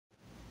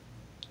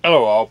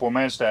Hello all, poor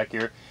man Stack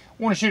here.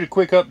 I want to shoot a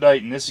quick update,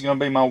 and this is going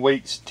to be my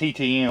week's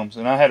TTMs,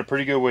 and I had a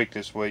pretty good week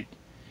this week.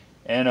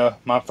 And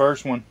my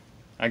first one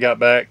I got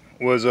back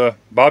was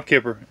Bob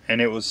Kipper,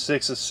 and it was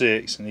 6 of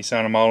 6, and he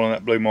signed them all on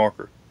that blue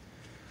marker.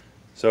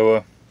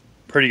 So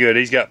pretty good.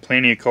 He's got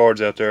plenty of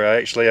cards out there.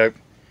 I'm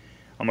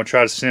gonna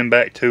try to send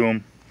back to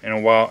him in a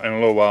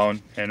little while,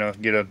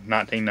 and get a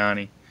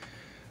 1990.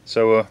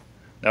 So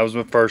that was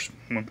my first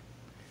one,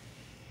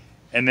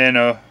 and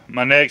then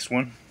my next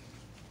one,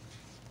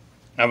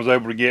 I was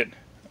able to get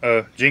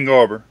Gene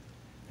Garber,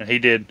 and he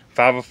did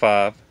 5 of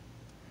 5.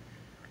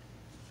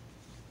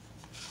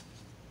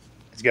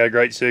 He's got a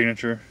great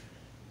signature,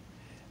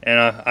 and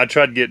I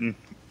tried getting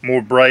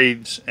more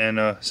Braves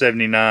and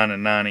 79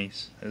 and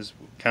 90s is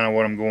kind of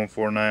what I'm going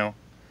for now.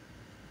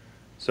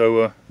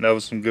 So that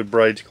was some good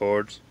Braves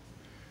cards.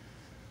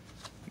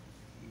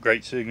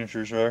 Great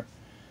signatures there.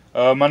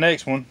 My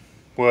next one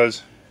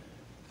was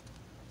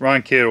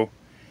Ron Kittle,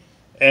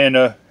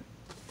 and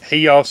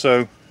he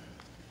also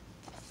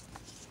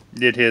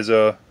did his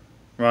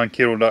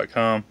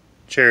ronkittle.com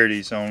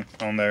charities on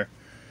there,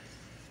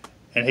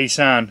 and he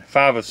signed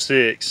 5 of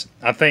 6.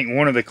 I think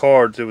one of the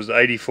cards, it was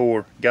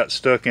 84, got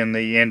stuck in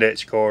the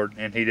index card,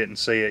 and he didn't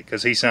see it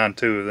because he signed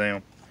 2 of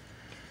them.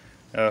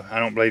 I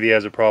don't believe he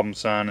has a problem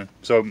signing,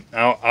 so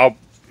I'll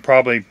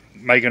probably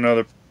make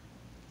another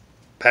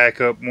pack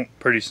up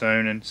pretty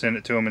soon and send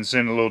it to him, and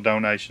send a little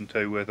donation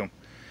too with him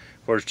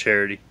for his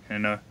charity,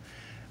 and I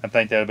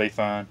think that'll be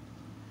fine.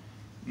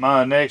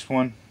 My next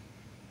one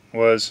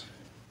was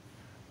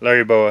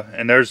Larry Boa,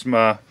 and there's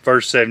my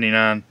first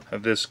 79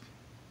 of this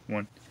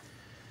one,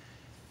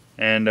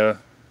 and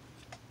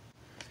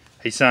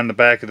he signed the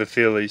back of the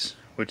Phillies,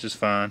 which is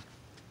fine,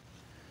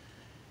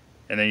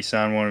 and then he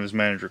signed one of his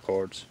manager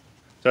cards,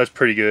 so that's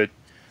pretty good.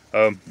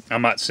 I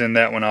might send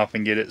that one off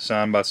and get it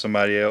signed by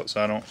somebody else.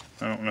 I don't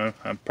know.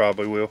 I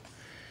probably will,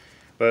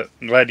 but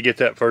I'm glad to get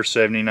that first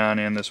 79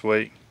 in this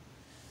week.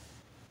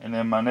 And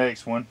then my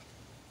next one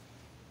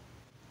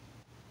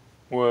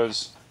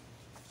was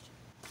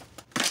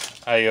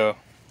a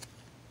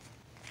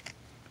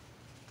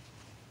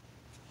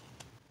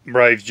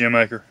Braves Jim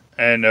Aker,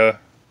 and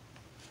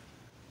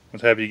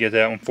was happy to get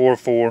that one. 4 of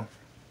 4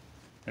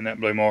 in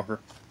that blue marker.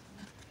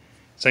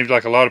 Seems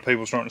like a lot of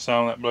people are starting to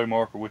sign on that blue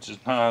marker, which is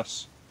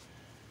nice.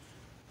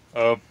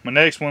 My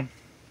next one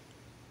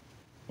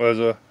was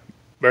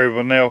Barry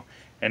Bonell,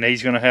 and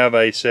he's going to have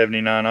a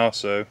 79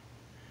 also,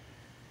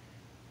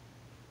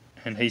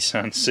 and he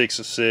signed 6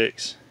 of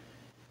 6,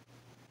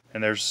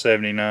 and there's a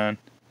 79.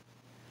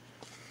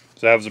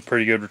 So that was a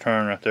pretty good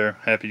return right there.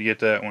 Happy to get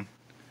that one.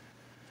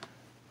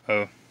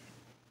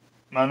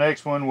 My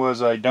next one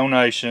was a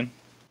donation,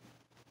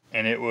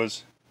 and it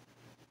was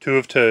 2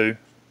 of 2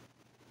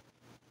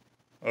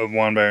 of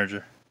Juan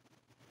Behringer,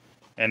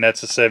 and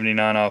that's a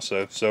 79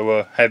 also.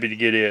 So happy to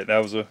get it. That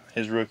was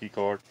his rookie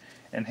card,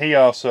 and he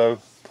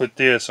also put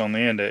this on the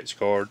index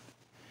card.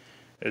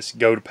 It's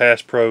go to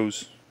past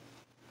pros.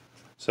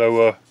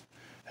 So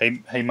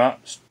he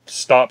might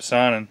stop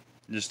signing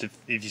just if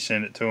you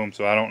send it to him.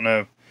 So I don't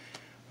know.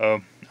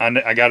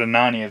 I got a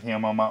 90 of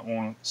him I might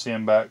want to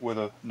send back with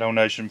a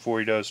donation before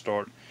he does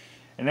start.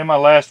 And then my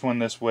last one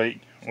this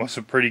week was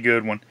a pretty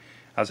good one.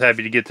 I was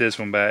happy to get this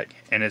one back,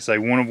 and it's a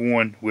 1 of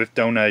 1 with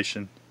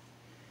donation,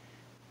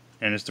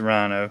 and it's the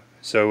Rhino.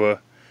 So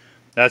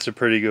that's a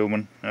pretty good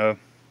one.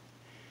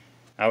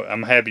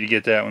 I'm happy to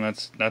get that one.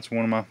 That's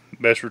one of my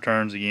best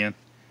returns again.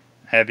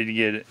 Happy to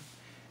get it.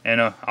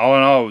 And all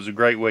in all, it was a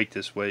great week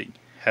this week.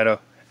 Had a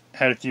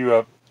few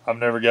I've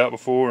never got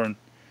before,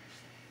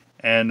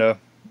 and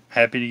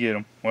happy to get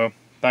them. Well,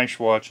 thanks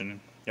for watching.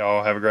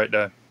 Y'all have a great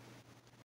day.